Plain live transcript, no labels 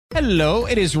Hello,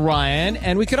 it is Ryan,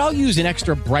 and we could all use an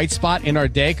extra bright spot in our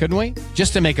day, couldn't we?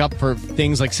 Just to make up for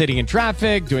things like sitting in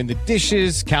traffic, doing the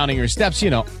dishes, counting your steps,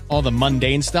 all the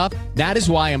mundane stuff. That is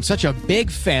why I'm such a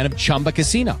big fan of Chumba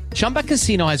Casino. Chumba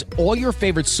Casino has all your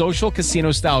favorite social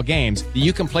casino-style games that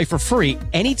you can play for free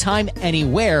anytime,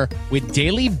 anywhere with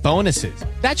daily bonuses.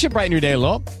 That should brighten your day a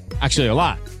little. Actually, a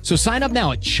lot. So sign up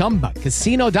now at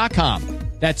ChumbaCasino.com.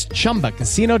 That's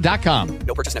ChumbaCasino.com.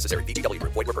 No purchase necessary. VGW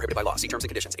Group. Void where prohibited by law. See terms and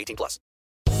conditions. 18+.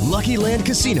 Lucky Land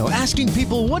Casino, asking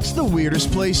people, what's the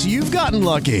weirdest place you've gotten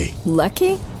lucky?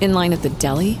 Lucky? In line at the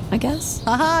deli, I guess?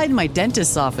 Aha, in my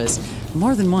dentist's office.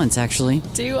 More than once, actually.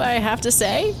 Do I have to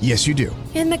say? Yes, you do.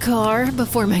 In the car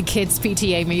before my kids'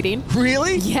 PTA meeting.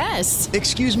 Really? Yes.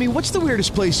 Excuse me, what's the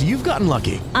weirdest place you've gotten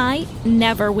lucky? I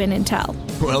never win and tell.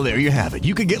 Well, there you have it.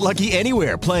 You can get lucky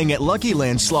anywhere, playing at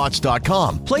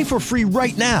LuckyLandSlots.com. Play for free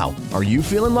right now. Are you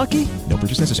feeling lucky? No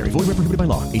purchase necessary. Void where prohibited by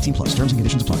law. 18+. Terms and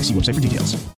conditions apply. See website for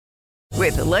details.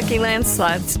 With the Lucky Land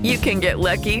Slots, you can get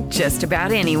lucky just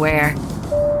about anywhere.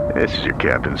 This is your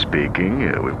captain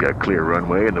speaking. We've got clear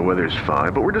runway and the weather's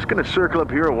fine, but we're just going to circle up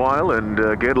here a while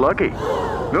and get lucky.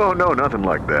 No, nothing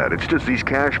like that. It's just these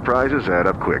cash prizes add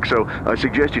up quick. So I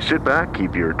suggest you sit back,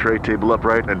 keep your tray table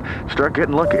upright, and start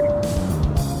getting lucky.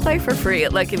 Play for free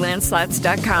at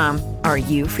LuckyLandSlots.com. Are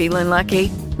you feeling lucky?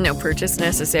 No purchase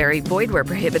necessary. Void where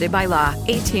prohibited by law.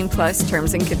 18+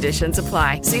 terms and conditions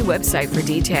apply. See website for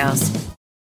details.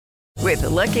 With the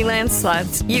Lucky Land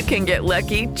Slots, you can get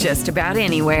lucky just about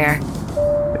anywhere.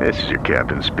 This is your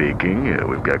captain speaking.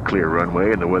 We've got clear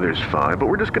runway and the weather's fine, but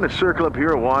we're just going to circle up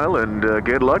here a while and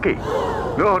get lucky.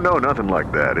 No, nothing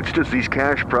like that. It's just these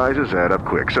cash prizes add up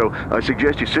quick. So I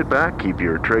suggest you sit back, keep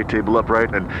your tray table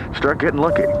upright, and start getting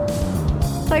lucky.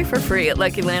 Play for free at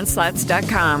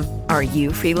LuckyLandSlots.com. Are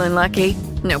you feeling lucky?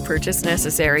 No purchase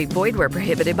necessary. Void where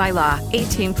prohibited by law.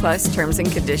 18+ terms and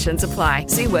conditions apply.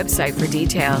 See website for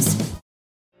details.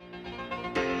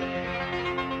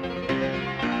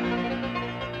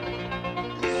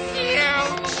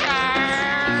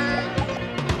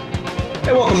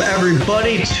 Hey, welcome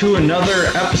everybody to another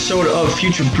episode of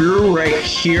Future Brew right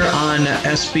here on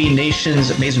SB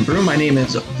Nation's Amazing Brew. My name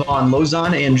is Vaughn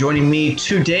Lozon, and joining me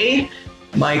today,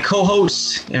 my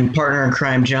co-host and partner in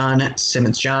crime, John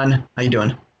Simmons. John, how you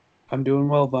doing? I'm doing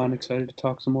well, Vaughn. Excited to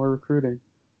talk some more recruiting.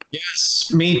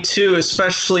 Yes, me too,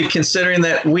 especially considering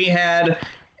that we had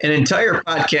an entire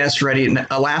podcast ready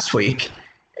last week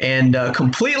and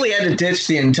completely had to ditch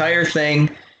the entire thing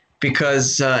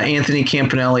because Anthony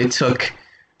Campanelli took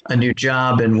a new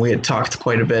job, and we had talked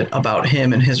quite a bit about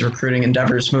him and his recruiting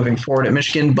endeavors moving forward at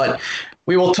Michigan. But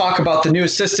we will talk about the new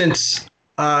assistants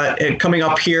coming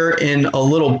up here in a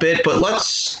little bit. But let's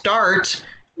start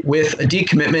with a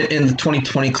decommitment in the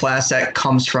 2020 class that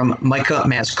comes from Micah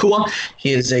Mazkua.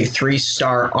 He is a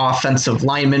 3-star offensive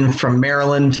lineman from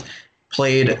Maryland,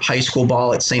 played high school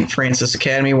ball at St. Francis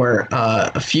Academy, where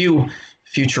a few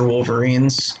future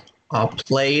Wolverines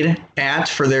played at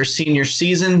for their senior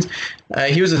season.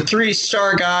 He was a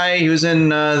 3-star guy. He was in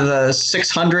the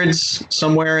 600s,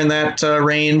 somewhere in that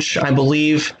range, I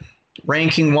believe.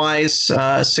 Ranking-wise,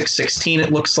 616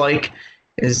 it looks like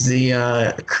is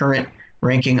the current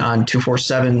ranking on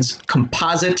 247's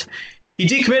composite. He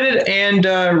decommitted, and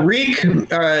Reek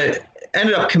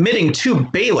ended up committing to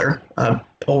Baylor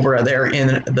over there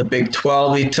in the Big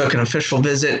 12. He took an official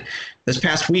visit this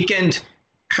past weekend.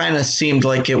 Kind of seemed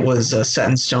like it was set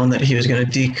in stone that he was going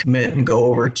to decommit and go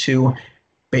over to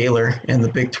Baylor in the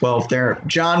Big 12 there.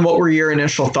 John, what were your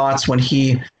initial thoughts when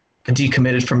he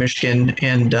decommitted from Michigan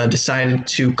and decided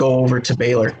to go over to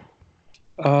Baylor?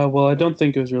 Well, I don't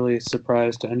think it was really a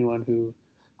surprise to anyone who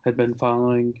had been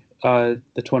following the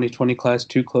 2020 class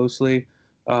too closely.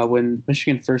 When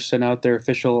Michigan first sent out their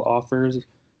official offers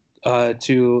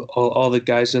to all the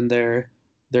guys in their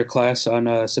class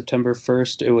on September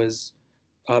 1st, it was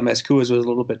Mazkua's was a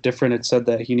little bit different. It said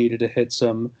that he needed to hit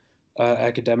some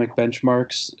academic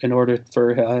benchmarks in order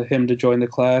for him to join the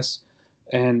class.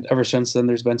 And ever since then,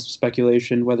 there's been some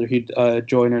speculation whether he'd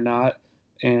join or not.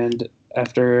 And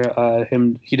after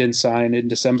he didn't sign in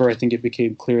December, I think it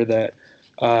became clear that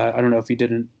I don't know if he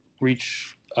didn't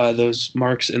reach those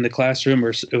marks in the classroom or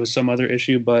it was some other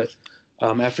issue, but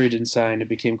after he didn't sign, it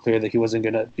became clear that he wasn't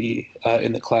going to be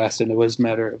in the class, and it was a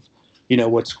matter of,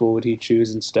 what school would he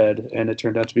choose instead, and it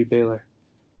turned out to be Baylor.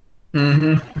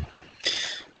 Mm-hmm.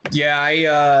 Yeah,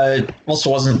 I also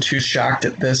wasn't too shocked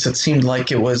at this. It seemed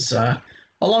like it was a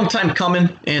long time coming,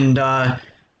 and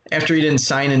after he didn't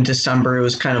sign in December, it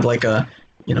was kind of like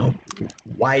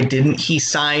why didn't he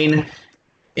sign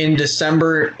in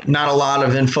December? Not a lot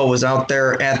of info was out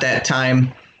there at that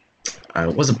time.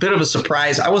 was a bit of a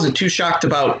surprise. I wasn't too shocked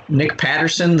about Nick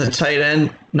Patterson, the tight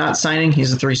end, not signing.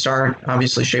 He's a 3-star,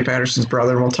 obviously Shea Patterson's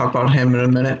brother. We'll talk about him in a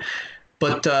minute.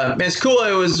 But it's cool.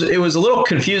 It was a little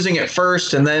confusing at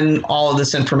first, and then all of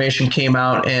this information came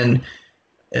out, and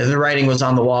the writing was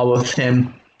on the wall with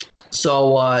him.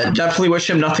 So definitely wish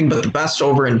him nothing but the best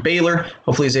over in Baylor.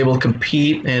 Hopefully he's able to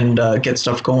compete and get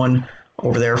stuff going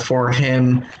over there for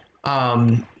him.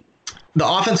 The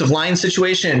offensive line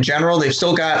situation in general, they've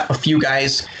still got a few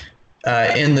guys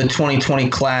in the 2020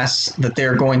 class that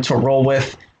they're going to roll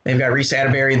with. They've got Reese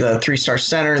Atterbury, the 3-star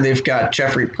center. They've got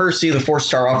Jeffrey Percy, the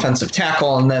 4-star offensive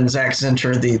tackle, and then Zach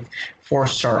Zinter, the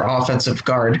 4-star offensive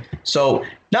guard. So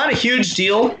not a huge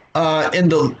deal in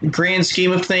the grand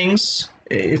scheme of things.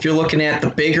 If you're looking at the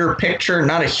bigger picture,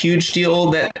 not a huge deal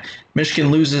that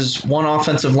Michigan loses one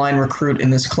offensive line recruit in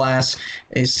this class.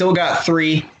 They still got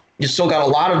 3. You still got a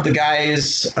lot of the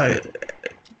guys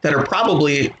that are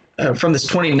probably from this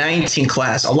 2019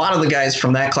 class. A lot of the guys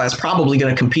from that class probably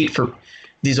going to compete for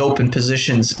these open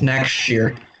positions next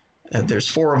year. There's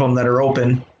 4 of them that are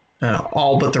open.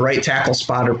 All but the right tackle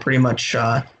spot are pretty much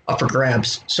up for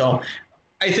grabs. So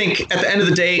I think at the end of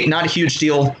the day, not a huge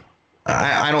deal.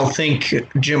 I don't think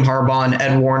Jim Harbaugh and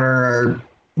Ed Warner are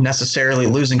necessarily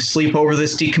losing sleep over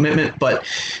this decommitment, but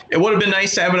it would have been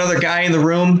nice to have another guy in the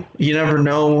room. You never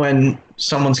know when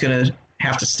someone's going to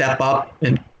have to step up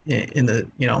in the,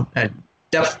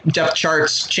 depth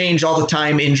charts change all the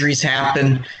time. Injuries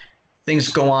happen. Things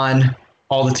go on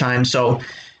all the time. So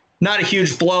not a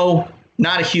huge blow,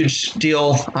 not a huge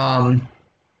deal.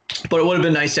 But it would have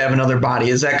been nice to have another body.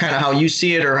 Is that kind of how you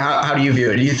see it, or how do you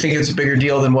view it? Do you think it's a bigger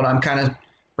deal than what I'm kind of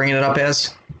bringing it up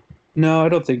as? No, I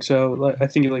don't think so. I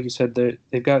think, like you said,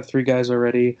 they've got 3 guys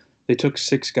already. They took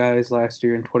 6 guys last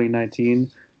year in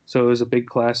 2019, so it was a big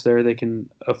class there they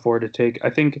can afford to take. I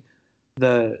think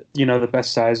the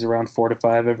best size is around 4 to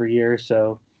 5 every year,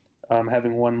 so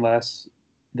having 1 less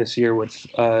this year with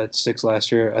 6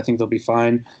 last year, I think they'll be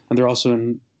fine. And they're also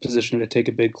in position to take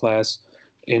a big class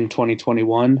in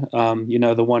 2021.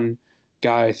 The one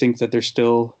guy I think that they're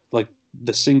still, like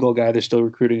the single guy they're still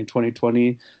recruiting in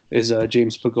 2020 is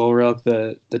James Pogorelk,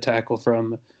 the tackle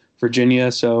from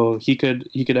Virginia. So he could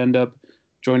end up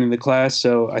joining the class.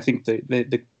 So I think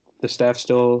the staff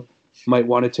still might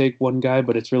want to take one guy,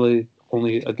 but it's really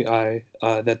only a guy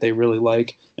that they really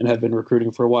like and have been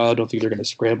recruiting for a while. I don't think they're going to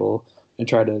scramble and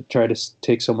try to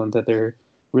take someone that they're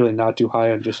really not too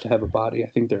high on just to have a body. I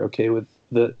think they're okay with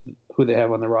who they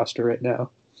have on the roster right now.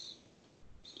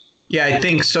 Yeah, I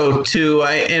think so too.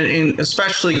 And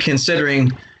especially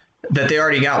considering that they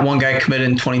already got one guy committed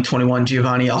in 2021,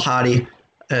 Giovanni El-Hadi,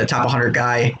 a top 100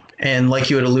 guy. And like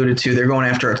you had alluded to, they're going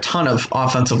after a ton of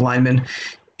offensive linemen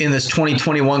in this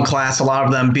 2021 class, a lot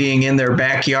of them being in their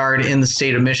backyard in the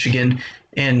state of Michigan,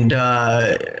 and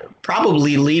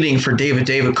probably leading for David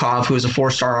Davidkov, who is a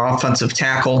 4-star offensive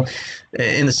tackle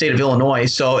in the state of Illinois.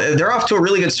 So they're off to a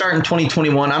really good start in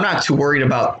 2021. I'm not too worried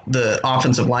about the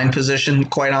offensive line position,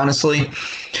 quite honestly.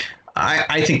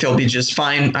 I think they'll be just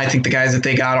fine. I think the guys that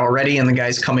they got already and the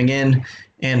guys coming in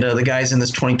and the guys in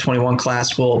this 2021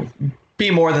 class will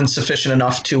be more than sufficient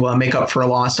enough to make up for a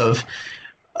loss of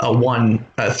one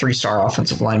 3-star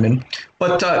offensive lineman.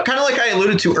 But kind of like I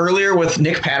alluded to earlier with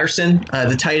Nick Patterson,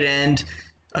 the tight end,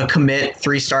 a commit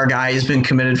 3-star guy. He's been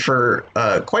committed for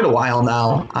quite a while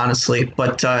now, honestly.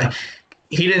 But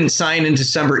he didn't sign in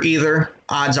December either.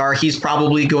 Odds are he's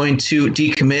probably going to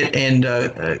decommit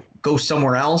and go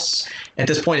somewhere else. At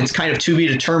this point, it's kind of to be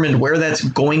determined where that's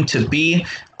going to be.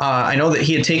 I know that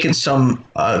he had taken some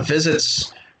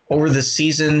visits over the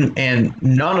season, and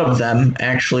none of them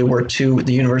actually were to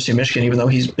the University of Michigan, even though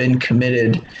he's been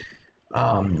committed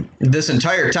this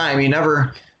entire time. He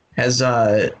never has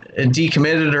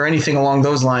decommitted or anything along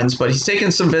those lines, but he's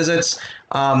taken some visits.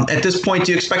 At this point,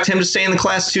 do you expect him to stay in the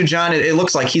class too, John? It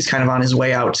looks like he's kind of on his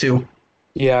way out too.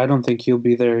 Yeah, I don't think he'll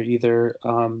be there either.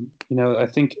 I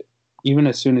think even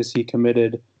as soon as he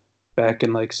committed back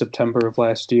in like September of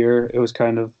last year, it was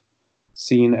kind of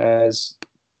seen as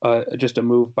just a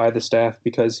move by the staff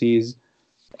because he's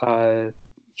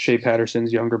Shea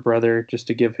Patterson's younger brother, just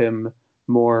to give him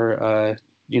more, a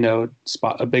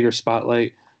bigger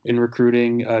spotlight in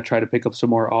recruiting, try to pick up some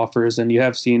more offers. And you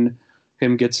have seen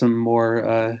him get some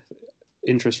more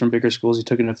interest from bigger schools. He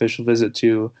took an official visit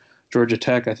to Georgia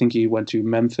Tech. I think he went to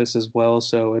Memphis as well.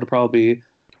 So it'll probably be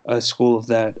a school of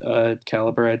that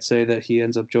caliber, I'd say, that he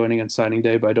ends up joining on signing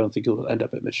day, but I don't think he'll end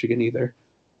up at Michigan either.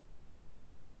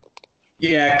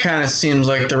 Yeah, it kind of seems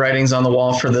like the writing's on the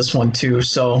wall for this one too.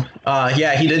 So,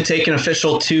 he did take an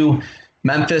official to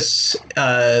Memphis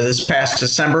this past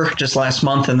December, just last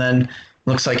month, and then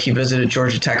Looks like he visited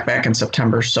Georgia Tech back in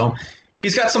September. So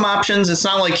he's got some options. It's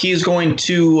not like he's going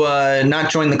to not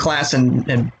join the class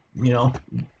and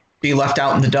be left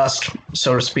out in the dust,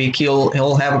 so to speak.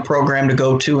 He'll have a program to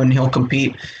go to and he'll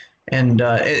compete. And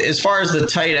as far as the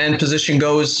tight end position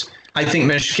goes, I think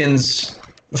Michigan's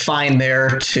fine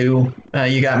there too.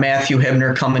 You got Matthew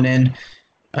Hibner coming in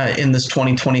this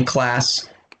 2020 class.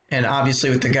 And obviously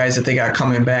with the guys that they got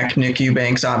coming back, Nick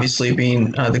Eubanks obviously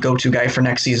being the go-to guy for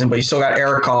next season, but you still got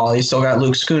Eric Hall, you still got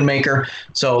Luke Schoonmaker.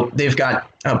 So they've got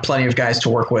plenty of guys to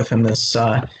work with in this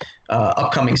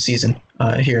upcoming season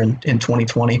here in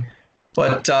 2020.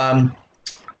 But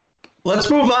let's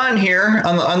move on here,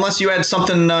 unless you had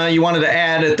something you wanted to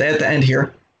add at the end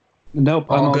here. Nope.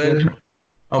 All good?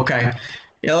 Okay.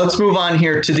 Yeah, let's move on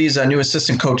here to these new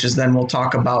assistant coaches. Then we'll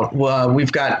talk about,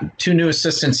 we've got 2 new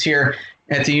assistants here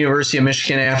at the University of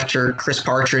Michigan after Chris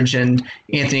Partridge and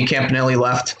Anthony Campanelli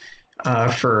left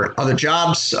for other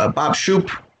jobs. Bob Shoop,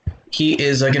 he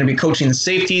is going to be coaching the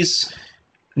safeties.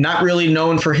 Not really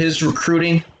known for his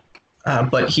recruiting,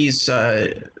 but he's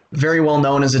very well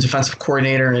known as a defensive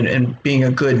coordinator and being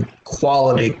a good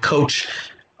quality coach.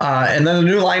 And then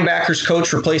the new linebackers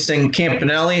coach replacing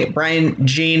Campanelli, Brian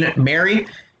Jean Mary.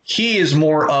 He is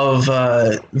more of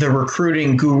the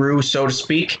recruiting guru, so to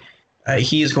speak.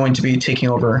 He is going to be taking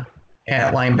over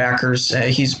at linebackers.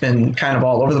 He's been kind of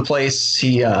all over the place.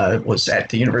 He was at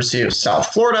the University of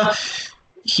South Florida.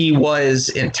 He was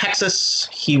in Texas.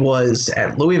 He was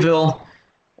at Louisville.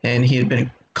 And he had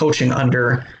been coaching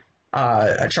under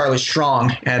Charlie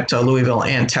Strong at Louisville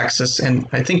and Texas. And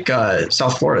I think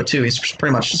South Florida, too. He's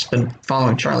pretty much just been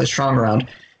following Charlie Strong around,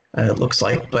 it looks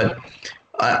like. But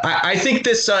I think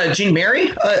this Jean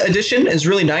Mary addition is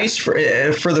really nice for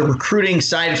the recruiting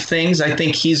side of things. I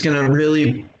think he's going to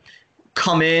really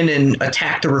come in and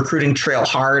attack the recruiting trail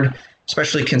hard,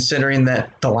 especially considering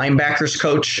that the linebackers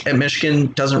coach at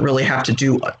Michigan doesn't really have to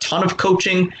do a ton of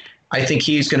coaching. I think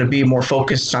he's going to be more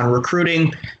focused on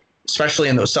recruiting, especially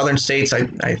in those southern states.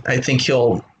 I think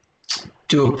he'll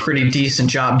do a pretty decent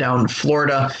job down in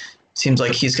Florida. Seems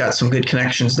like he's got some good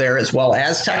connections there as well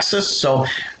as Texas. So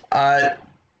a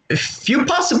few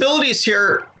possibilities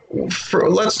here.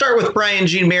 Let's start with Brian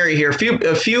Jean Mary here.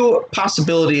 A few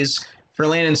possibilities for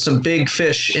landing some big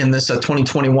fish in this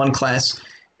 2021 class.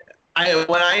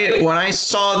 When I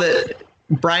saw that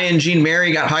Brian Jean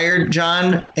Mary got hired,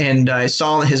 John, and I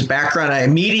saw his background, I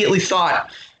immediately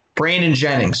thought Brandon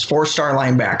Jennings, 4-star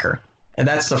linebacker. And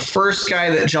that's the first guy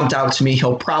that jumped out to me.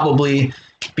 He'll probably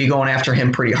be going after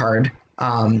him pretty hard,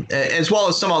 as well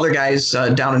as some other guys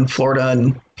down in Florida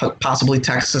and possibly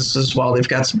Texas as well. They've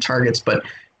got some targets, but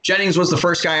Jennings was the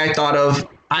first guy I thought of.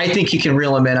 I think he can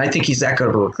reel him in. I think he's that good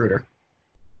of a recruiter.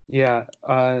 Yeah,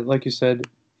 like you said,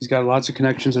 he's got lots of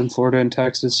connections in Florida and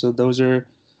Texas, so those are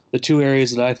the 2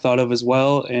 areas that I thought of as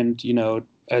well. And,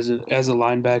 as a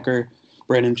linebacker,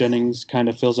 Brandon Jennings kind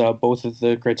of fills out both of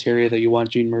the criteria that you want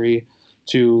Jean Marie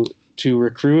to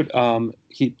recruit.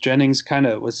 Jennings kind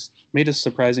of made a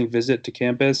surprising visit to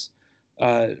campus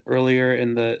earlier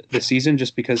in the season,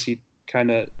 just because he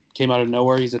kind of came out of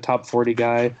nowhere. He's a top 40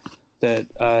 guy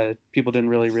that people didn't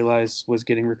really realize was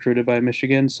getting recruited by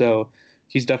Michigan. So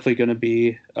he's definitely going to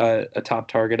be a top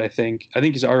target, I think. I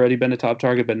think he's already been a top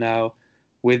target, but now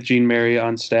with Jean Mary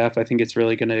on staff, I think it's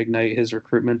really going to ignite his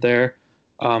recruitment there.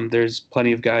 There's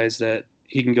plenty of guys that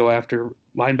he can go after.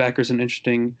 Linebacker's an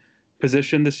interesting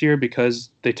position this year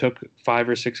because they took 5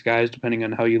 or 6 guys, depending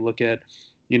on how you look at,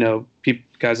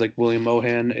 guys like William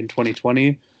Mohan in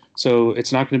 2020. So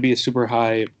it's not going to be a super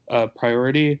high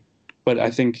priority, but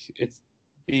I think it's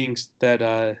being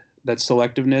that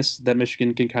selectiveness that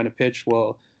Michigan can kind of pitch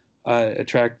will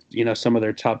attract, some of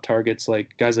their top targets,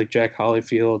 like guys like Jack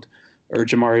Hollifield or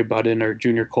Jamari Budden or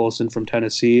Junior Colson from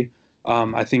Tennessee.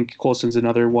 I think Colson's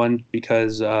another one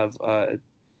because of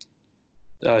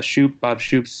Bob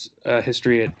Shoop's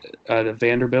history at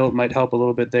Vanderbilt might help a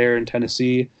little bit there in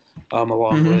Tennessee,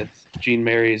 along with Jean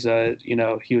Mary's.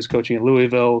 He was coaching at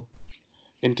Louisville,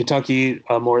 in Kentucky,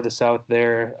 more of the South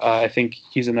there. I think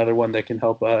he's another one that can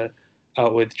help out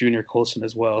with Junior Colson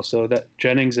as well. So that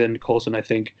Jennings and Colson, I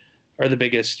think, are the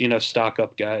biggest, stock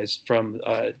up guys from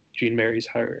Jean Mary's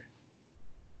hire.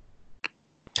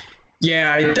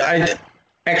 Yeah, I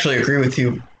actually agree with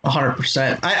you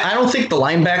 100%. I don't think the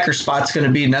linebacker spot's going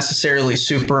to be necessarily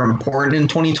super important in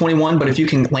 2021, but if you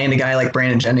can land a guy like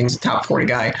Brandon Jennings, a top 40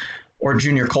 guy, or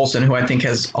Junior Colson, who I think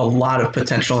has a lot of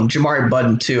potential, and Jamari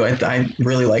Budden too, I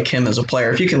really like him as a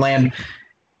player. If you can land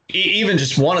even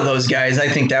just one of those guys, I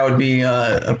think that would be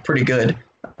a pretty good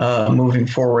moving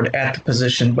forward at the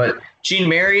position. But Jean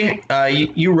Mary,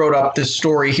 you wrote up this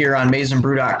story here on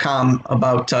MaizenBrew.com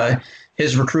about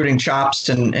his recruiting chops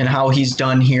and how he's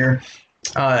done here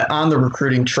on the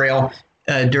recruiting trail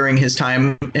during his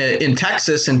time in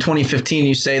Texas in 2015.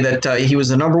 You say that he was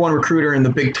the number one recruiter in the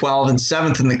Big 12 and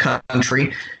seventh in the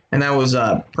country, and that was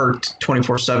per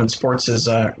 24/7 Sports'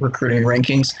 recruiting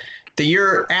rankings. The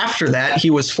year after that, he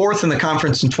was fourth in the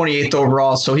conference and 28th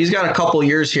overall. So he's got a couple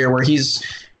years here where he's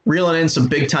reeling in some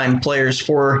big-time players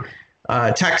for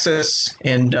Texas,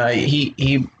 and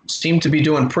he seemed to be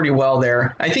doing pretty well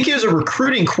there. I think he was a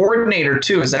recruiting coordinator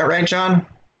too. Is that right, John?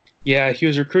 Yeah, he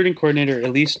was recruiting coordinator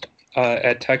at least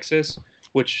at Texas,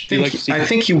 which I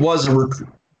think he was a recruit.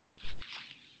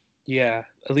 Yeah,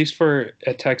 at least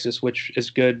at Texas, which is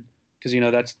good because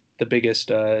that's the biggest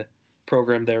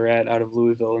program they're at out of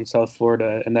Louisville in South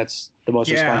Florida, and that's the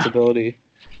most responsibility.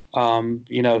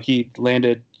 He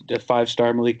landed a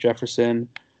 5-star Malik Jefferson,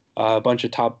 a bunch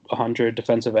of top 100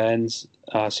 defensive ends,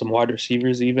 some wide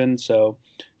receivers even. So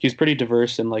he's pretty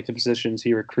diverse in the positions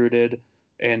he recruited,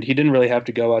 and he didn't really have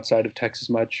to go outside of Texas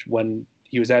much when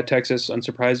he was at Texas,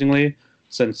 unsurprisingly,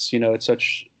 since it's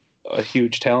such a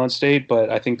huge talent state. But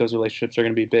I think those relationships are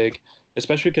going to be big,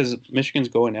 especially because Michigan's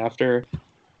going after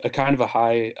a kind of a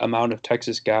high amount of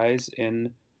Texas guys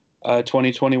in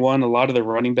 2021. A lot of the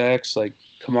running backs like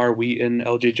Kamar Wheaton,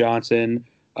 LJ Johnson,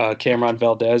 Cameron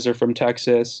Valdez are from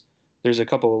Texas. There's a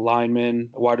couple of linemen,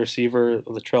 a wide receiver,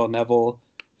 Latrell Neville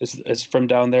is from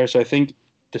down there. So I think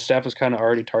the staff was kind of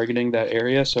already targeting that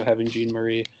area. So having Jean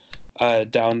Marie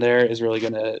down there is really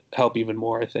going to help even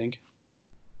more, I think.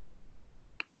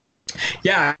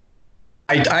 Yeah,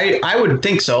 I would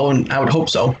think so, and I would hope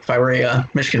so if I were a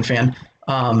Michigan fan.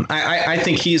 I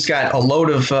think he's got a load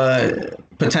of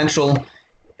potential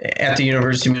at the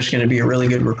University of Michigan to be a really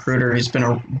good recruiter. He's been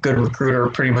a good recruiter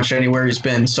pretty much anywhere he's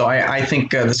been. So I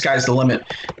think the sky's the limit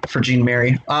for Jean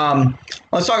Mary.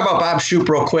 Let's talk about Bob Shoop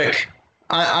real quick.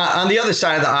 On the other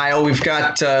side of the aisle, we've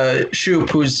got Shoop,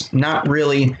 who's not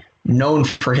really known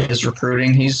for his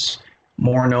recruiting. He's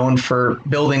more known for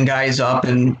building guys up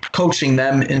and coaching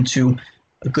them into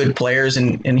good players,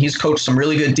 and he's coached some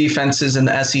really good defenses in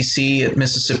the SEC at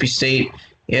Mississippi State.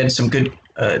 He had some good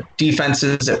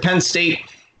defenses at Penn State,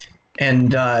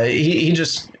 and he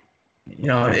just,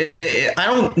 I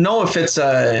don't know if it's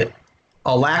a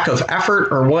lack of effort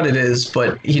or what it is,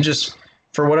 but he just,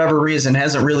 for whatever reason,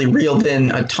 hasn't really reeled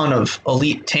in a ton of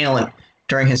elite talent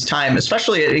during his time,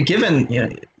 especially given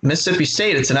Mississippi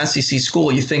State. It's an SEC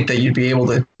school. You think that you'd be able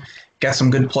to get some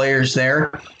good players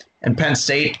there. And Penn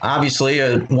State, obviously,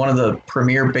 one of the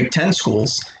premier Big Ten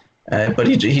schools, but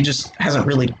he just hasn't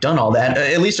really done all that,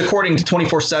 at least according to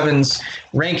 24/7's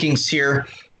rankings here.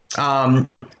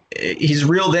 He's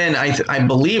reeled in, I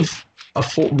believe,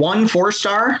 one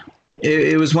 4-star.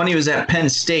 It was when he was at Penn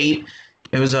State.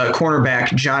 It was a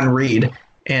cornerback, John Reed,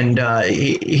 and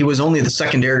he was only the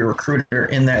secondary recruiter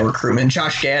in that recruitment.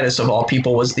 Josh Gaddis, of all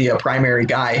people, was the primary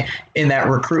guy in that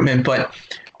recruitment, but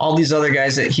all these other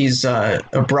guys that he's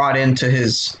brought into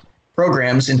his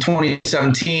programs. In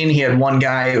 2017, he had one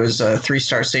guy who was a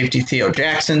 3-star safety, Theo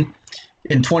Jackson.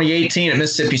 In 2018 at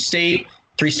Mississippi State,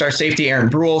 3-star safety, Aaron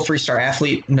Brule, 3-star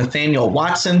athlete, Nathaniel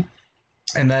Watson.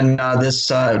 And then this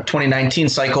 2019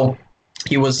 cycle,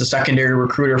 he was the secondary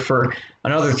recruiter for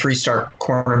another 3-star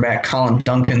cornerback, Colin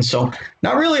Duncan. So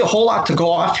not really a whole lot to go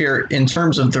off here in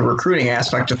terms of the recruiting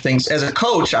aspect of things. As a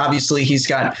coach, obviously, he's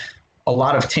got a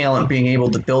lot of talent being able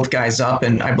to build guys up.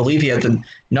 And I believe he had the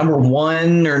number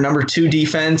 1 or number 2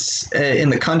 defense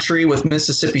in the country with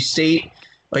Mississippi State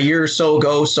a year or so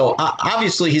ago. So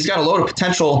obviously he's got a load of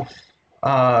potential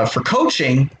for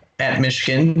coaching at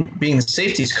Michigan, being the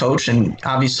safeties coach. And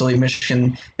obviously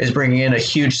Michigan is bringing in a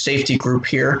huge safety group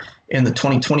here in the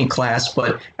 2020 class.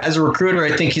 But as a recruiter,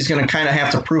 I think he's going to kind of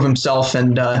have to prove himself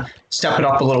and step it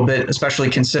up a little bit,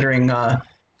 especially considering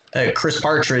Chris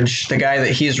Partridge, the guy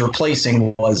that he's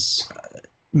replacing, was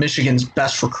Michigan's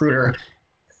best recruiter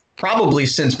probably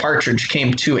since Partridge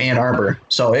came to Ann Arbor.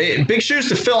 So big shoes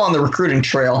to fill on the recruiting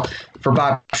trail for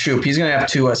Bob Shoop. He's going to have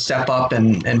to step up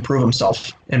and prove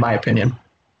himself, in my opinion.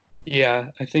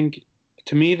 Yeah, I think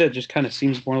to me that just kind of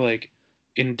seems more like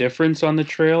indifference on the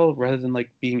trail rather than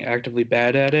like being actively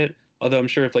bad at it. Although I'm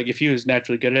sure if he was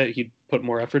naturally good at it, he'd put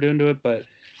more effort into it. But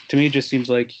to me, it just seems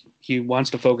like he wants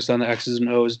to focus on the X's and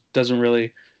O's, doesn't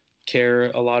really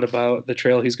care a lot about the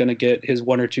trail. He's going to get his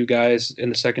 1 or 2 guys in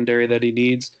the secondary that he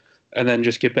needs and then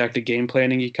just get back to game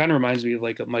planning. He kind of reminds me of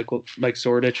like a Mike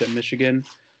Zordich at Michigan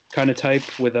kind of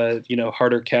type with a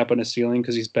harder cap on his ceiling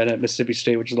because he's been at Mississippi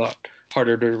State, which is a lot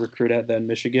harder to recruit at than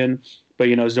Michigan. But,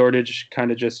 Zordich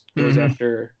kind of just goes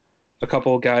after a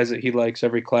couple of guys that he likes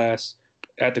every class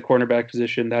at the cornerback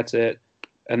position. That's it.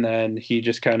 and then he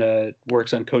just kind of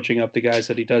works on coaching up the guys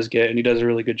that he does get, and he does a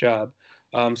really good job.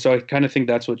 So I kind of think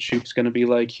that's what Shoop's going to be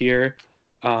like here.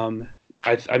 I'm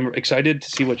excited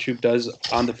to see what Shoop does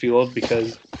on the field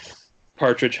because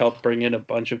Partridge helped bring in a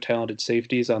bunch of talented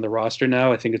safeties on the roster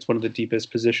now. I think it's one of the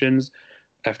deepest positions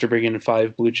after bringing in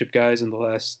 5 blue chip guys in the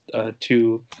last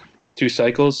two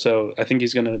cycles. So I think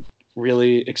he's going to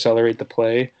really accelerate the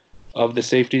play of the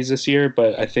safeties this year,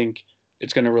 but I think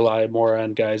it's going to rely more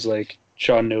on guys like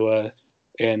Sean Nua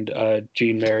and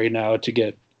Gene Mary now to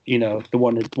get, the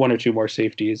one or two more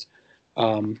safeties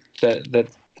that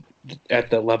at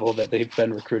the level that they've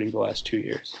been recruiting the last 2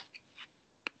 years.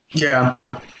 Yeah.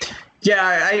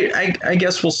 I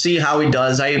guess we'll see how he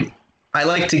does. I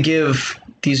like to give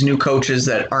these new coaches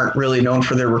that aren't really known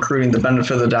for their recruiting the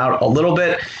benefit of the doubt a little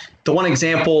bit. The one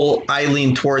example I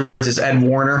lean towards is Ed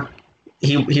Warner.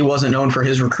 He wasn't known for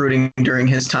his recruiting during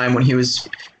his time when he was,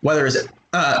 whether it's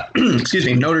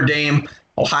Notre Dame,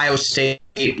 Ohio State,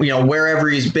 wherever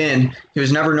he's been, he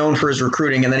was never known for his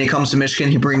recruiting. And then he comes to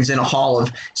Michigan, he brings in a haul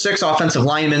of 6 offensive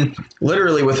linemen,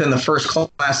 literally within the first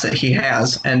class that he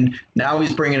has. And now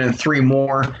he's bringing in 3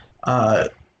 more.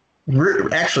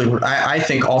 Actually, I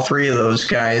think all 3 of those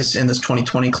guys in this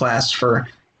 2020 class for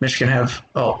Michigan have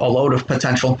a load of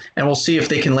potential. And we'll see if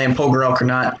they can land Pogorelk or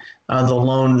not, the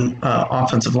lone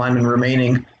offensive lineman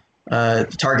remaining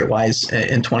target-wise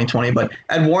in 2020. But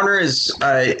Ed Warner is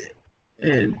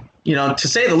to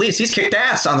say the least, he's kicked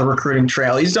ass on the recruiting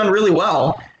trail. He's done really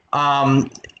well.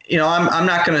 I'm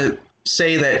not going to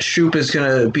say that Shoop is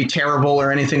going to be terrible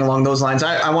or anything along those lines.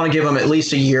 I want to give him at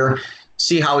least a year,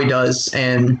 see how he does.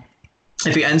 And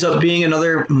if he ends up being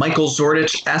another Michael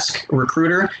Zordich-esque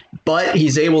recruiter, but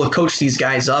he's able to coach these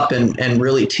guys up and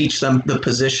really teach them the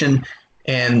position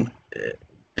and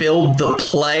build the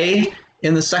play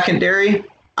in the secondary,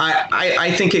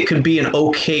 I think it could be an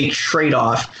okay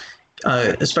trade-off.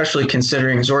 Especially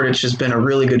considering Zordich has been a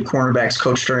really good cornerbacks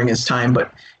coach during his time,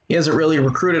 but he hasn't really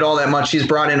recruited all that much. He's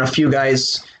brought in a few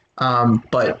guys,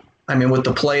 but I mean, with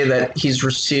the play that he's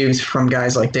received from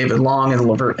guys like David Long and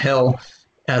Lavert Hill,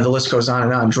 the list goes on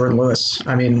and on. Jordan Lewis.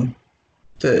 I mean,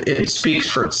 it speaks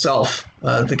for itself.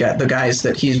 The guys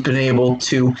that he's been able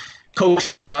to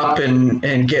coach up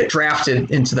and get drafted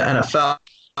into the NFL,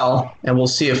 and we'll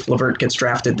see if Lavert gets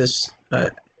drafted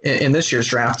in this year's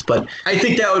draft, but I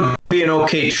think that would be an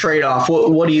okay trade-off.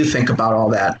 What do you think about all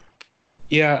that?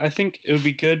 Yeah, I think it would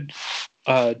be good,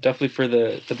 definitely for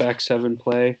the back 7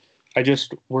 play. I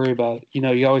just worry about,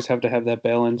 you always have to have that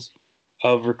balance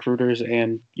of recruiters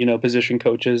and, position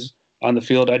coaches on the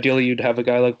field. Ideally, you'd have a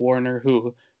guy like Warner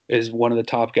who is one of the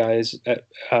top guys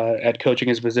at coaching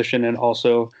his position and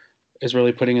also is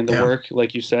really putting in the work,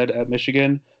 like you said, at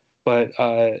Michigan. But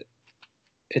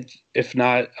if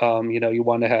not, you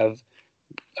want to have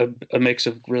a mix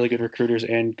of really good recruiters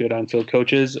and good on-field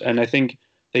coaches. And I think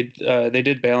they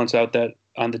did balance out that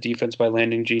on the defense by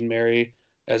landing Gene Mary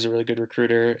as a really good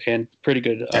recruiter and pretty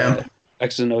good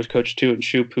X's and O's coach too, and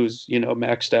Shoop, who's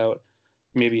maxed out,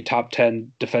 maybe top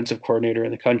 10 defensive coordinator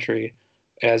in the country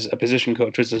as a position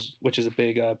coach, which is a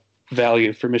big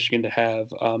value for Michigan to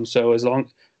have. So as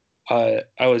long I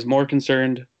was more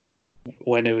concerned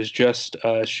when it was just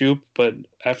Shoop, but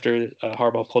after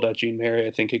Harbaugh pulled out Gene Mary,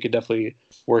 I think it could definitely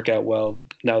work out well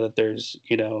now that there's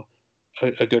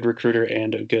a good recruiter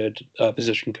and a good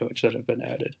position coach that have been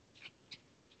added.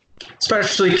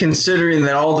 Especially considering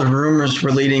that all the rumors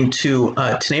were leading to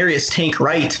Tenarius Tank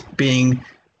Wright being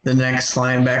the next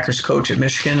linebackers coach at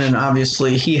Michigan, and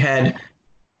obviously he had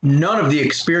none of the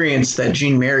experience that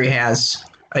Gene Mary has.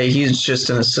 He's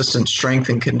just an assistant strength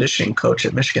and conditioning coach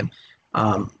at Michigan.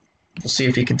 We'll see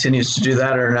if he continues to do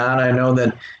that or not. I know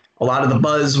that a lot of the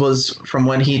buzz was from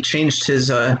when he changed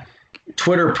his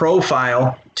Twitter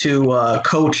profile to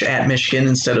coach at Michigan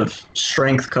instead of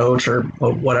strength coach or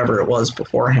whatever it was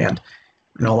beforehand.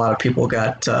 I know a lot of people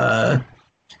got a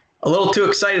little too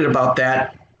excited about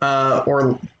that,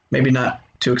 or maybe not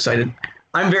too excited.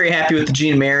 I'm very happy with the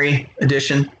Gene Mary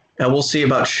addition. We'll see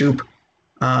about Shoop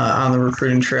on the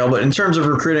recruiting trail. But in terms of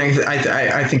recruiting,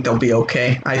 I think they'll be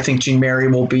okay. I think Gene Mary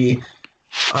will be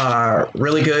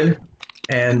really good,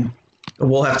 and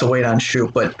we'll have to wait on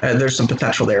Shoop, but there's some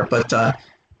potential there. But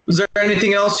was there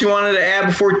anything else you wanted to add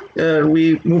before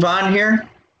we move on here?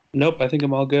 Nope, I think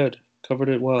I'm all good. Covered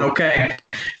it well. Okay.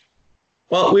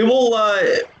 Well, we will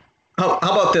how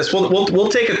about this? We'll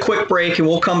take a quick break, and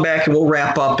we'll come back, and we'll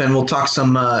wrap up, and we'll talk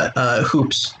some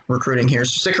hoops recruiting here.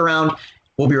 So stick around.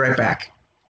 We'll be right back.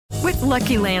 With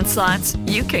Lucky Land Slots,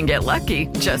 you can get lucky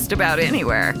just about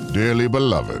anywhere. Dearly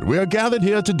beloved, we are gathered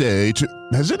here today to...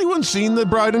 Has anyone seen the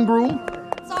bride and groom?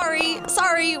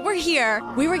 Sorry, we're here.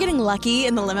 We were getting lucky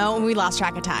in the limo and we lost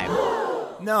track of time.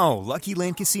 No, Lucky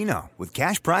Land Casino, with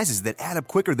cash prizes that add up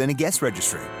quicker than a guest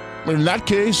registry. In that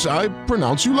case, I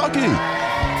pronounce you lucky.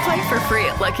 Play for free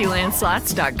at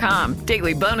LuckyLandSlots.com.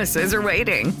 Daily bonuses are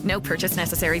waiting. No purchase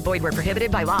necessary. Void where prohibited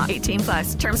by law.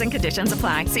 18+. Terms and conditions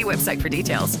apply. See website for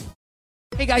details.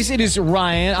 Hey guys, it is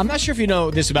Ryan. I'm not sure if you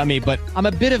know this about me, but I'm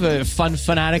a bit of a fun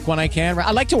fanatic when I can.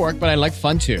 I like to work, but I like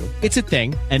fun too. It's a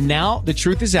thing. And now the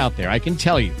truth is out there. I can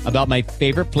tell you about my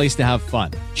favorite place to have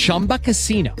fun. Chumba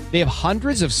Casino. They have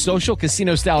hundreds of social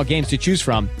casino style games to choose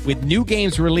from with new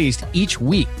games released each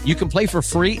week. You can play for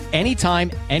free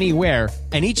anytime, anywhere.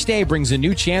 And each day brings a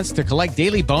new chance to collect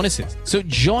daily bonuses. So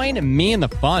join me in the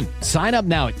fun. Sign up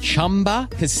now at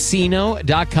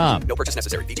ChumbaCasino.com. No purchase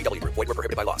necessary. VGW Group. Void where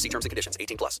prohibited by law. See terms and conditions.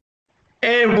 18+.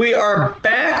 And we are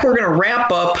back. We're going to wrap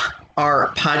up our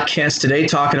podcast today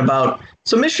talking about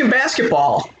some Michigan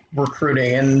basketball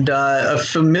recruiting. And a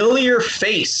familiar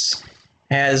face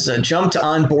has jumped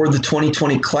on board the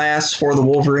 2020 class for the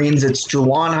Wolverines. It's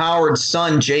Juwan Howard's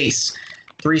son, Jace,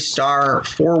 3-star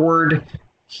forward.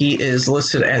 He is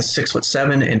listed as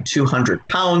 6'7" and 200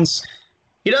 pounds.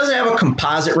 He doesn't have a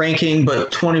composite ranking, but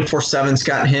 24/7's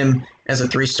got him as a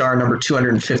 3-star, number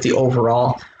 250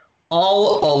 overall.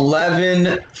 All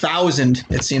 11,000,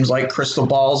 it seems like, crystal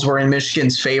balls were in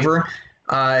Michigan's favor.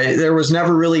 There was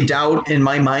never really doubt in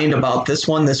my mind about this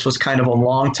one. This was kind of a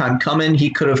long time coming. He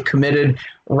could have committed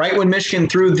right when Michigan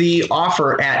threw the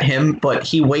offer at him, but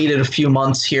he waited a few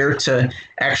months here to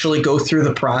actually go through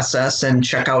the process and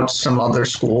check out some other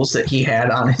schools that he had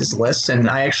on his list, and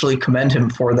I actually commend him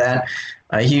for that.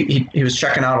 He was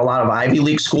checking out a lot of Ivy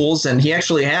League schools, and he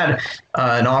actually had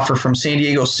an offer from San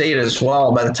Diego State as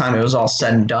well by the time it was all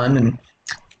said and done. And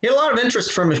he had a lot of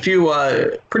interest from a few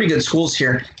pretty good schools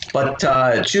here, but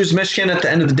choose Michigan at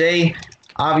the end of the day.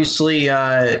 Obviously,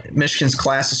 Michigan's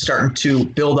class is starting to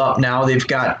build up now. They've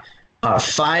got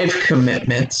 5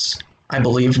 commitments, I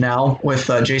believe, now with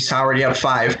Jace Howard. You have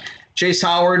 5. Jace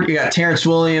Howard, you got Terrence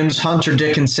Williams, Hunter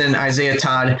Dickinson, Isaiah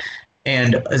Todd,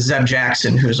 and Zeb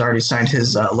Jackson, who's already signed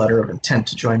his letter of intent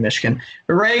to join Michigan.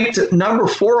 Ranked number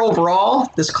 4 overall,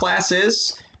 this class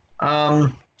is.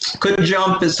 Could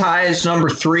jump as high as number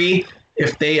 3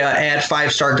 if they add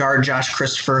 5-star guard Josh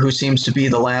Christopher, who seems to be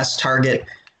the last target,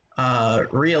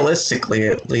 realistically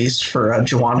at least, for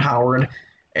Juwan Howard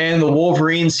and the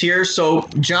Wolverines here. So,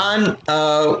 John,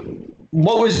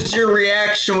 what was your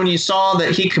reaction when you saw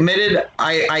that he committed?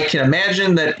 I can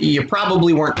imagine that you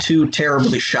probably weren't too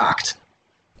terribly shocked.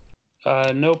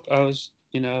 Nope. I was,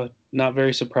 not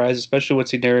very surprised, especially once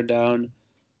he narrowed down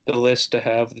the list to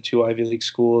have the 2 Ivy League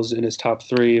schools in his top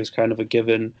 3. It was kind of a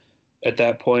given at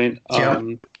that point. Yeah.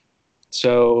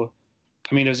 So,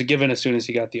 it was a given as soon as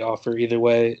he got the offer either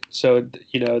way. So, this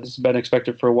has been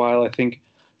expected for a while. I think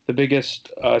the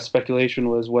biggest speculation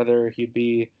was whether he'd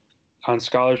be on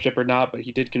scholarship or not, but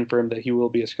he did confirm that he will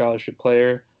be a scholarship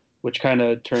player, which kind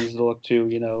of turns the look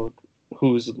to,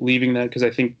 who's leaving that, because I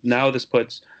think now this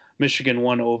puts Michigan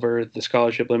 1 over the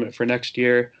scholarship limit for next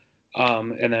year.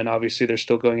 And then obviously they're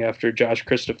still going after Josh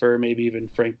Christopher, maybe even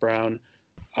Frank Brown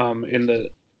in the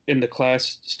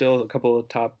class, still a couple of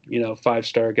top,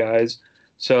 5-star guys.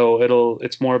 So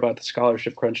it's more about the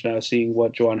scholarship crunch now, seeing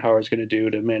what Juwan Howard's going to do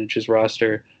to manage his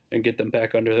roster and get them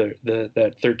back under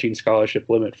that 13 scholarship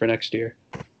limit for next year.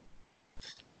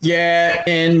 Yeah,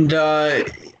 and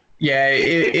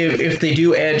if they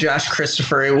do add Josh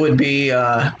Christopher, it would be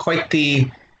quite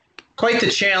the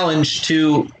challenge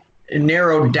to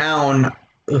narrow down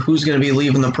who's going to be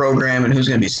leaving the program and who's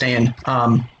going to be staying.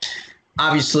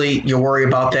 Obviously, you worry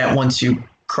about that once you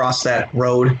cross that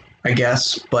road, I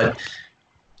guess, but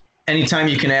anytime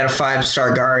you can add a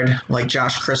 5-star guard like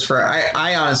Josh Christopher,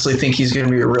 I honestly think he's going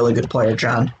to be a really good player,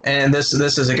 John. And this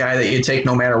is a guy that you take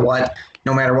no matter what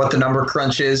the number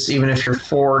crunch is, even if you're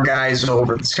 4 guys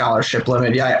over the scholarship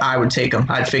limit. Yeah, I would take him.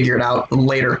 I'd figure it out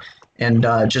later and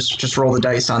just roll the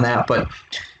dice on that. But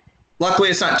luckily,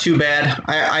 it's not too bad.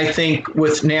 I think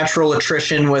with natural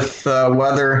attrition, with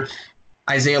whether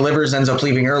Isaiah Livers ends up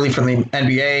leaving early from the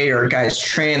NBA or guys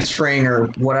transferring or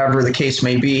whatever the case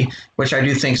may be, which I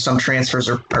do think some transfers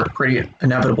are pretty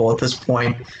inevitable at this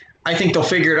point. I think they'll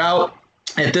figure it out.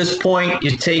 At this point,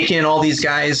 you take in all these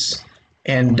guys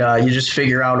and you just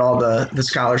figure out all the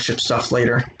scholarship stuff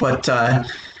later. But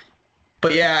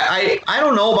yeah, I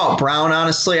don't know about Brown,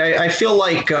 honestly. I feel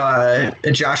like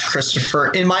Josh Christopher,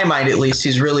 in my mind at least,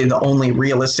 he's really the only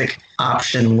realistic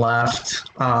option left.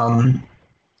 Greg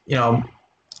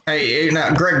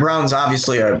Brown's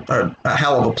obviously a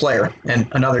hell of a player and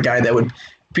another guy that would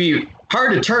be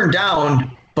hard to turn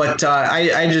down, But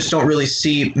I just don't really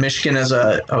see Michigan as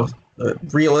a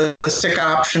realistic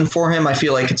option for him. I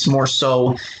feel like it's more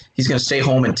so he's going to stay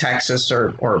home in Texas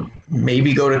or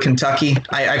maybe go to Kentucky.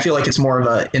 I feel like it's more of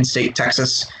a in-state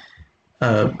Texas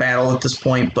battle at this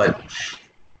point. But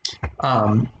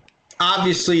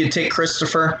obviously you take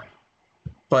Christopher,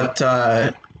 but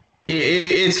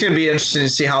it's going to be interesting to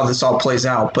see how this all plays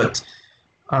out. But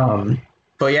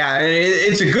yeah,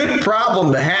 it's a good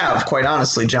problem to have, quite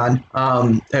honestly, John.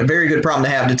 A very good problem to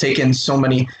have, to take in so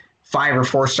many 5 or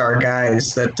 4-star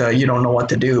guys that you don't know what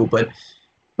to do. But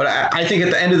I think at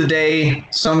the end of the day,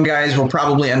 some guys will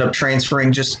probably end up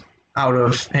transferring just out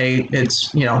of, hey,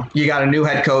 it's, you got a new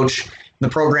head coach, the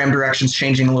program direction's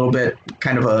changing a little bit,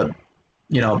 kind of a,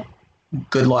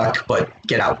 good luck, but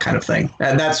get out kind of thing.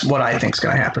 And that's what I think is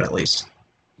going to happen, at least.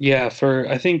 Yeah,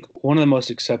 I think one of the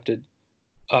most accepted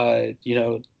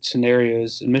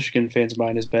scenarios in Michigan fans'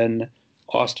 mind has been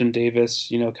Austin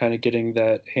Davis, kind of getting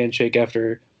that handshake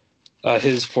after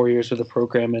his 4 years with the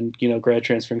program and, grad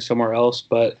transferring somewhere else.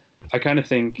 But I kind of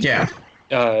think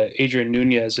Adrian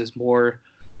Nunez is more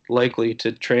likely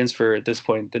to transfer at this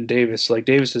point than Davis. Like,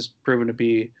 Davis has proven to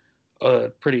be a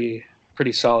pretty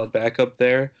solid backup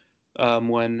there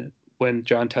when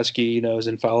John Teske, is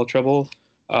in foul trouble.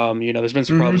 There's been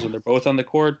some problems when they're both on the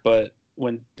court, but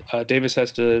when Davis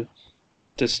has to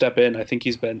step in, I think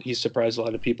he's surprised a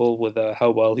lot of people with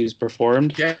how well he's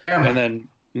performed. Yeah. And then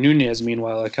Nunez,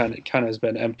 meanwhile, kind of has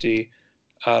been empty.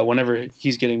 Whenever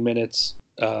he's getting minutes,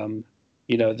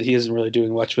 he isn't really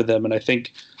doing much with them. And I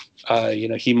think,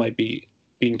 he might be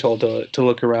being told to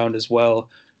look around as well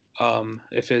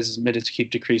if his minutes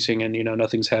keep decreasing and,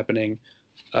 nothing's happening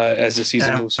as the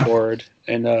season moves forward.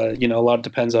 And, a lot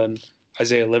depends on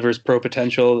Isaiah Livers' pro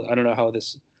potential. I don't know how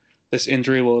this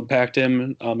injury will impact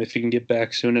him if he can get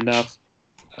back soon enough.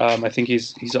 I think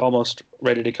he's almost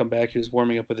ready to come back. He was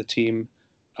warming up with the team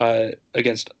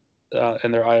against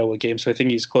in their Iowa game, so I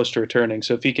think he's close to returning.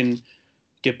 So if he can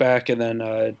get back and then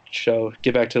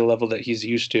get back to the level that he's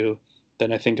used to,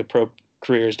 then I think a pro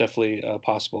career is definitely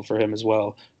possible for him as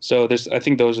well. So I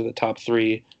think those are the top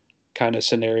 3 kind of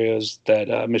scenarios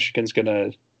that Michigan's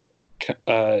going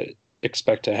to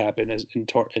expect to happen in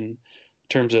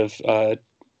terms of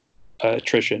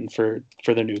attrition for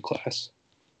the new class.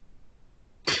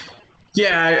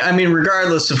 Yeah, I mean,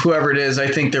 regardless of whoever it is, I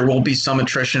think there will be some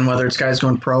attrition, whether it's guys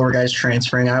going pro or guys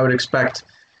transferring. I would expect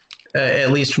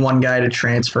at least one guy to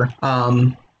transfer.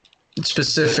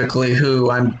 Specifically,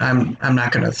 who I'm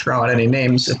not going to throw out any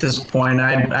names at this point.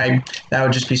 That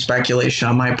would just be speculation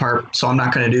on my part, so I'm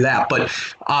not going to do that. But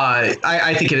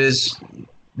I think it is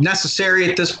necessary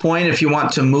at this point if you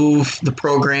want to move the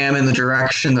program in the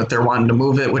direction that they're wanting to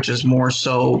move it, which is more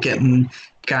so getting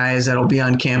guys that'll be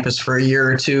on campus for a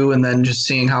year or two and then just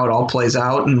seeing how it all plays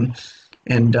out and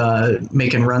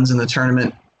making runs in the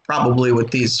tournament, probably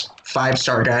with these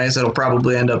 5-star guys that'll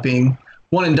probably end up being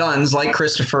one and dones like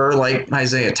Christopher, like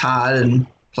Isaiah Todd, and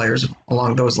players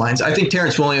along those lines. I think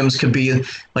Terrence Williams could be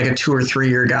like a 2 or 3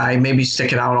 year guy, maybe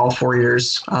stick it out all 4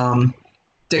 years.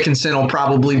 Dickinson will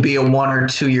probably be a 1 or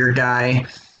 2 year guy,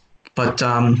 but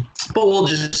we'll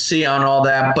just see on all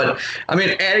that. But I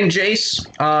mean, adding Jace,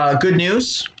 good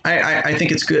news. I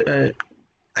think it's good.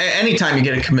 Anytime you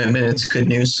get a commitment, it's good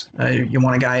news. You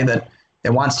want a guy that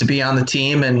wants to be on the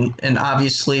team, and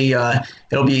obviously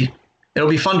it'll be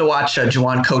fun to watch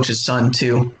Juwan coach his son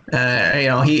too.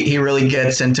 He really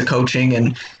gets into coaching,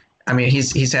 and I mean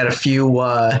he's had a few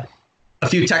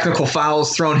technical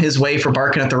fouls thrown his way for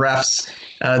barking at the refs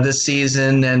this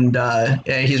season, and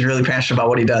he's really passionate about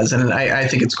what he does. And I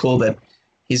think it's cool that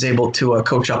he's able to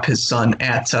coach up his son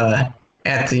at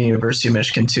the University of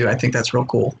Michigan too. I think that's real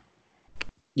cool.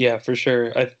 Yeah, for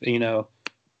sure.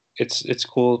 It's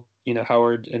cool.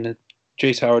 Howard and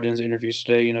Jace Howard in his interviews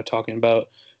today, talking about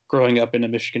growing up in a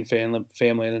Michigan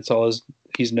family, and it's all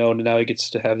he's known, and now he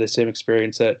gets to have the same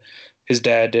experience that his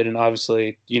dad did. And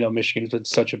obviously, Michigan's been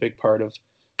such a big part of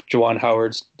Juwan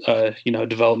Howard's,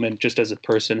 development just as a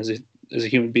person, as a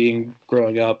human being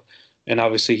growing up. And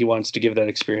obviously he wants to give that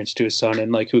experience to his son,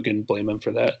 and who can blame him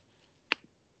for that?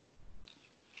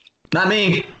 Not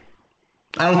me.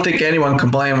 I don't think anyone can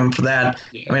blame him for that.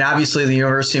 Yeah. I mean, obviously the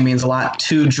university means a lot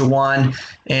to Juwan,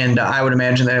 and I would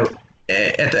imagine that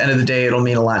at the end of the day, it'll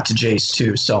mean a lot to Jace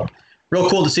too. So real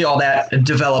cool to see all that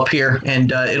develop here,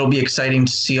 and it'll be exciting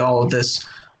to see all of this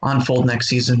unfold next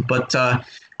season. But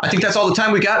I think that's all the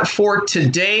time we got for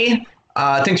today.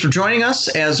 Thanks for joining us.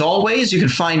 As always, you can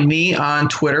find me on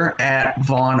Twitter at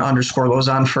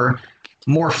Vaughn_Lozon for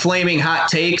more flaming hot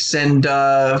takes and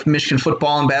Michigan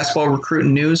football and basketball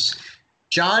recruiting news.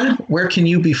 John, where can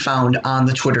you be found on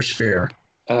the Twitter sphere?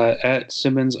 at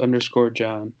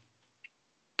Simmons_John.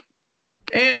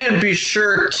 And be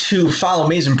sure to follow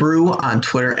Maize n Brew on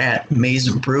Twitter at Maize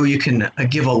n Brew. You can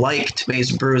give a like to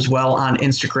Maize n Brew as well on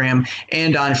Instagram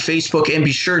and on Facebook. And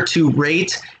be sure to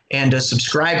rate and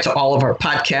subscribe to all of our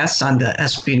podcasts on the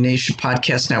SB Nation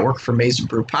Podcast Network for Maize n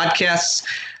Brew podcasts.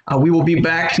 We will be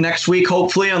back next week,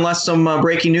 hopefully, unless some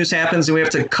breaking news happens and we have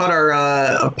to cut our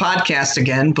podcast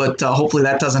again. But hopefully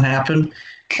that doesn't happen.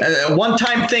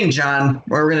 One-time thing, John.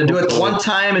 We're going to do it one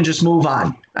time and just move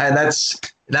on. That's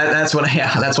what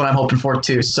I'm hoping for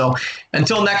too. So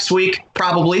until next week,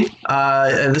 probably.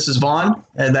 This is Vaughn,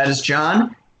 and that is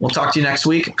John. We'll talk to you next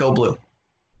week. Go Blue.